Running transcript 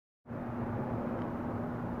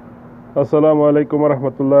আসসালামু আলাইকুম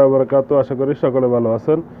রহমতুল্লাহ বরকাত। আশা করি সকলে ভালো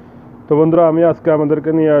আছেন। তো বন্ধুরা, আমি আজকে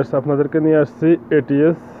আপনাদেরকে নিয়ে আসছি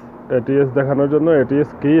এটিএস দেখানোর জন্য। এটিএস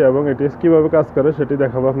কি এবং এটিএস কিভাবে কাজ করে সেটি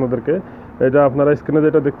দেখাবো আপনাদেরকে। এটা আপনারা স্ক্রিনে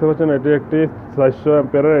যেটা দেখতে পাচ্ছেন, এটি একটি 400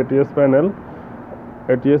 অ্যাম্পিয়ারের এটিএস প্যানেল।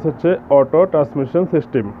 এটিএস হচ্ছে অটো ট্রান্সমিশন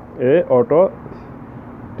সিস্টেম। অটো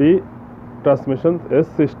টি transmission S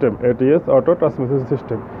system, ATS auto transmission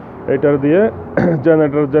system. এটার দিয়ে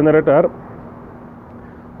জেনারেটর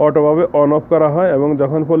অটোভাবে অন অফ করা হয় এবং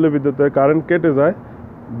যখন পল্লী বিদ্যুতের কারেন্ট কেটে যায়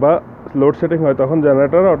বা লোডশেডিং হয় তখন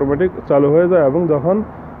জেনারেটর অটোমেটিক চালু হয়ে যায়, এবং যখন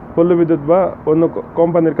পল্লী বিদ্যুৎ বা অন্য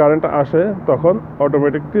কোম্পানির কারেন্ট আসে তখন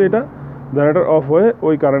অটোমেটিকলি এটা জেনারেটর অফ হয়ে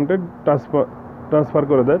ওই কারেন্টে ট্রান্সফার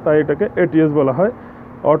করে দেয়। তাই এটাকে এটিএস বলা হয়,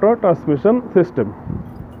 অটো ট্রান্সমিশন সিস্টেম।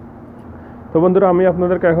 তো বন্ধুরা, আমি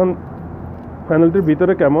আপনাদেরকে এখন প্যানেলটির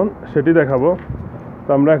ভিতরে কেমন সেটি দেখাবো। তো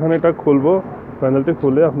আমরা এখন এটা খুলবো, প্যানেলটি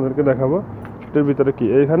খুলে আপনাদেরকে দেখাবো এটির ভিতরে কি।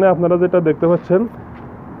 এইখানে আপনারা যেটা দেখতে পাচ্ছেন,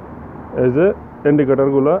 এই যে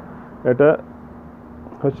ইন্ডিকেটরগুলো, এটা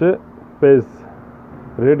হচ্ছে phase,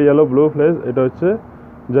 red yellow blue phase. এটা হচ্ছে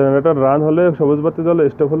জেনারেটর রান হলে সবুজ বাতি জ্বলে,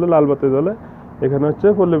 স্টপ হলে লাল বাতি জ্বলে। এখানে হচ্ছে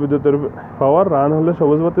পল্লী বিদ্যুতের পাওয়ার, রান হলে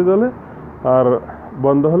সবুজ বাতি জ্বলে আর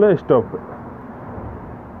বন্ধ হলে স্টপ,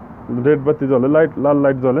 রেড বাতি জ্বলে, লাল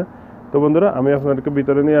লাইট জ্বলে। তো বন্ধুরা, আমি আপনাদেরকে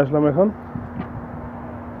ভিতরে নিয়ে আসলাম এখন।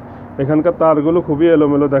 এখানকার তারগুলো খুবই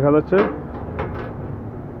এলোমেলো দেখা যাচ্ছে।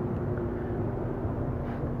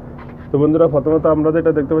 তো বন্ধুরা, প্রথমত আমরা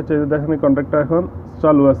যেটা দেখতে পাচ্ছি, এই যে দেখেন কন্ট্রাক্টর এখন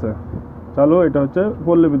চালু আছে, এটা হচ্ছে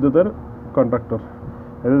পল্লী বিদ্যুতের কন্ট্রাক্টর।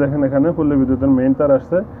 এই যে দেখেন এখানে পল্লী বিদ্যুতের মেইন তার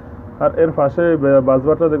আসছে, আর এর পাশে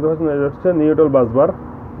বাসবারটা দেখতে পাচ্ছেন, এটা হচ্ছে নিউট্রাল বাসবার।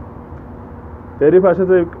 এরই পাশে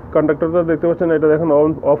যে কন্ট্রাক্টরটা দেখতে পাচ্ছেন, এটা দেখেন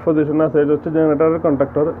অফ পজিশনে আছে, এটা হচ্ছে জেনারেটরের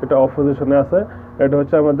কন্ট্রাক্টর, এটা অফ পজিশনে আছে। এটা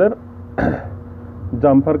হচ্ছে আমাদের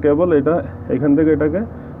জাম্পার কেবল, এটা এখান থেকে এটাকে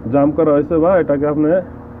জাম্প করা হয়েছে, বা এটাকে আপনি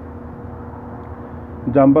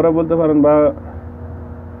জাম্পারও বলতে পারেন বা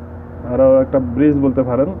আরও একটা ব্রিজ বলতে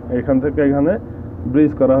পারেন। এখান থেকে এখানে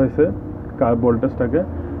ব্রিজ করা হয়েছে ভোল্টেজটাকে।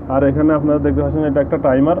 আর এখানে আপনারা দেখতে পাচ্ছেন, এটা একটা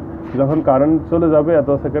টাইমার। যখন কারেন্ট চলে যাবে এত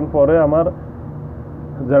সেকেন্ড পরে আমার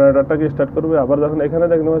জেনারেটরটাকে স্টার্ট করবে। আবার যখন এখানে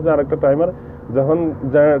দেখতে পাচ্ছেন আরেকটা টাইমার, যখন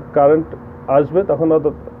কারেন্ট আসবে তখন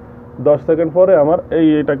 10 সেকেন্ড পরে আমার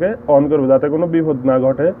এটাকে অন করবে, যাতে কোনো বিপদ না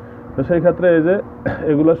ঘটে। তো সেই ক্ষেত্রে এই যে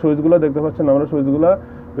এগুলো সুইচগুলো দেখতে পাচ্ছেন, আমরা সুইচগুলো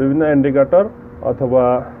বিভিন্ন ইন্ডিকেটর অথবা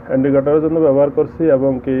ইন্ডিকেটরের জন্য ব্যবহার করছি,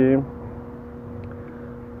 এবং কি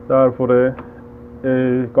তারপরে এই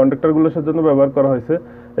কন্ট্রাক্টরগুলোর জন্য ব্যবহার করা হয়েছে।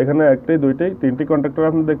 এখানে একটি, দুইটি, তিনটি কন্ট্রাক্টর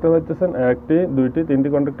আপনি দেখতে পাচ্ছেন, একটি, দুইটি, তিনটি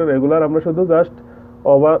কন্ট্রাক্টর। এগুলার আমরা শুধু জাস্ট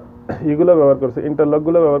এগুলো ব্যবহার করছি,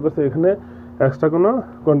 ইন্টারলকগুলো ব্যবহার করছি। এখানে এক্সট্রা কোনো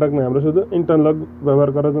কন্ট্যাক্ট নেই, আমরা শুধু ইন্টারলক ব্যবহার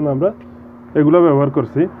করার জন্য আমরা এগুলো ব্যবহার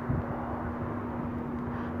করছি।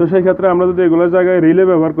 তো সেই ক্ষেত্রে আমরা যদি এগুলোর জায়গায় রিলে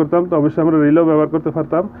ব্যবহার করতাম, তো অবশ্যই আমরা রিলেও ব্যবহার করতে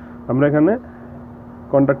পারতাম। আমরা এখানে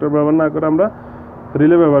কন্ট্রাক্টর ব্যবহার না করে আমরা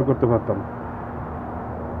রিলে ব্যবহার করতে পারতাম।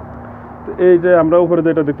 তো এই যে আমরা উপরে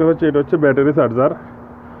যেটা দেখতে পাচ্ছি, এটা হচ্ছে ব্যাটারি চার্জার।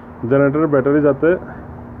 জেনারেটরের ব্যাটারি, যাতে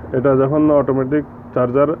এটা যখন অটোমেটিক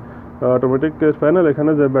চার্জার, অটোমেটিক প্যানেল,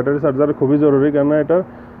 এখানে যে ব্যাটারি চার্জার খুবই জরুরি, কেননা এটা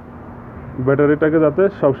ব্যাটারিটাকে যাতে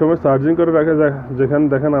সবসময় চার্জিং করে রাখে। যেখানে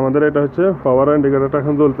দেখেন আমাদের এটা হচ্ছে পাওয়ার ইন্ডিকেটরটা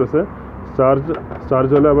এখন জ্বলতেছে, চার্জ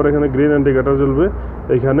হলে আবার এখানে গ্রিন ইন্ডিকেটর জ্বলবে।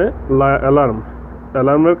 এখানে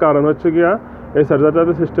অ্যালার্মের কারণ হচ্ছে গিয়া এই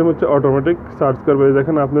চার্জারটাতে সিস্টেম হচ্ছে অটোমেটিক চার্জ করবে।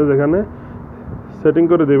 দেখেন আপনি যেখানে সেটিং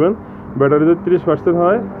করে দেবেন, ব্যাটারি যদি 30%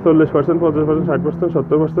 হয়, 40%, 50%, 60%,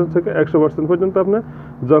 70% থেকে 100% পর্যন্ত আপনি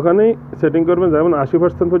যখনই সেটিং করবেন, যেমন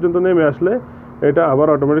 80% পর্যন্ত নেমে আসলে এটা আবার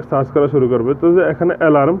অটোমেটিক চার্জ করা শুরু করবে। তো যে এখানে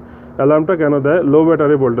অ্যালার্মটা কেন দেয়? লো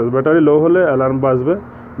ব্যাটারি ভোল্টেজ, ব্যাটারি লো হলে অ্যালার্ম বাজবে।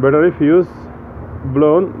 ব্যাটারি ফিউজ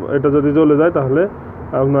ব্লোন, এটা যদি জ্বলে যায় তাহলে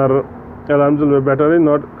আপনার অ্যালার্ম জ্বলবে। ব্যাটারি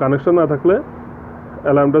নট কানেকশন না থাকলে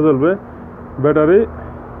অ্যালার্মটা জ্বলবে। ব্যাটারি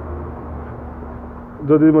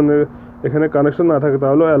যদি এখানে কানেকশন না থাকে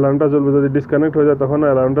তাহলে অ্যালার্মটা জ্বলবে, যদি ডিসকানেক্ট হয়ে যায় তখন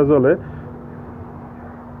অ্যালার্মটা জ্বলে।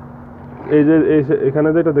 এই যে এখানে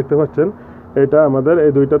যেটা দেখতে পাচ্ছেন, এটা আমাদের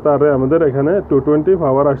এই দুইটা তারে আমাদের এখানে 220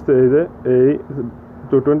 পাওয়ার আসছে। এই যে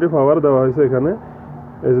 220 পাওয়ার দেওয়া হয়েছে এখানে।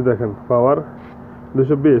 এই যে দেখেন পাওয়ার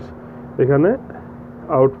 220, এখানে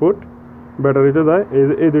আউটপুট ব্যাটারিতে দেয়।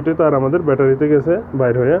 এই দুইটা তার আমাদের ব্যাটারিতে গেছে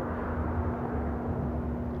বাইর হয়ে।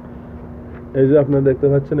 এই যে আপনারা দেখতে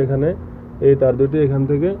পাচ্ছেন এখানে এই তার দুটি এখান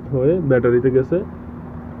থেকে হয়ে ব্যাটারিতে গেছে।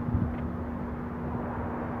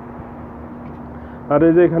 আর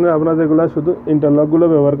এই যে এখানে আমরা যেগুলো শুধু ইন্টারলকগুলো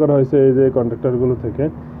ব্যবহার করা হয়েছে, এই যে কন্ট্রাক্টরগুলো থেকে,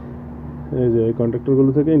 এই যে এই কন্ট্রাক্টরগুলো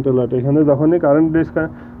থেকে ইন্টারলক। এখানে যখনই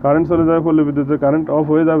কারেন্ট চলে যাবে, পল্লী বিদ্যুতের কারেন্ট অফ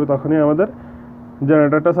হয়ে যাবে, তখনই আমাদের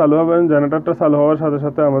জেনারেটরটা চালু হবে। জেনারেটরটা চালু হওয়ার সাথে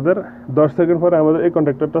সাথে আমাদের 10 সেকেন্ড পরে আমাদের এই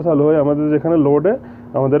কন্ট্রাক্টরটা চালু হয়ে আমাদের যেখানে লোডে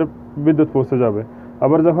আমাদের বিদ্যুৎ পৌঁছে যাবে।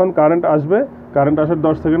 আবার যখন কারেন্ট আসবে, কারেন্ট আসার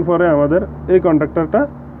 10 সেকেন্ড পরে আমাদের এই কন্ট্যাক্টরটা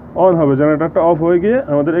অন হবে, জেনারেটরটা অফ হয়ে গিয়ে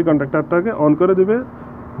আমাদের এই কন্ট্যাক্টরটাকে অন করে দিবে।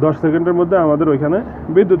 10 সেকেন্ডের মধ্যে আমাদের ওইখানে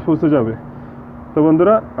বিদ্যুৎ পৌঁছে যাবে। তো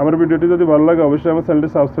বন্ধুরা, আমার ভিডিওটি যদি ভালো লাগে অবশ্যই আমার চ্যানেলটি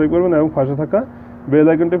সাবস্ক্রাইব করবেন এবং পাশে থাকা বেল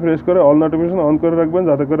আইকনটি প্রেস করে অল নোটিফিকেশন অন করে রাখবেন,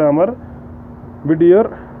 যাতে করে আমার ভিডিওর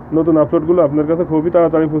নতুন আপলোডগুলো আপনার কাছে খুবই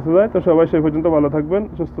তাড়াতাড়ি পৌঁছে যায়। তো সবাই সেই পর্যন্ত ভালো থাকবেন,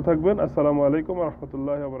 সুস্থ থাকবেন। আসসালামু আলাইকুম ওয়া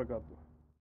রাহমাতুল্লাহি ওয়া বারাকাতুহু।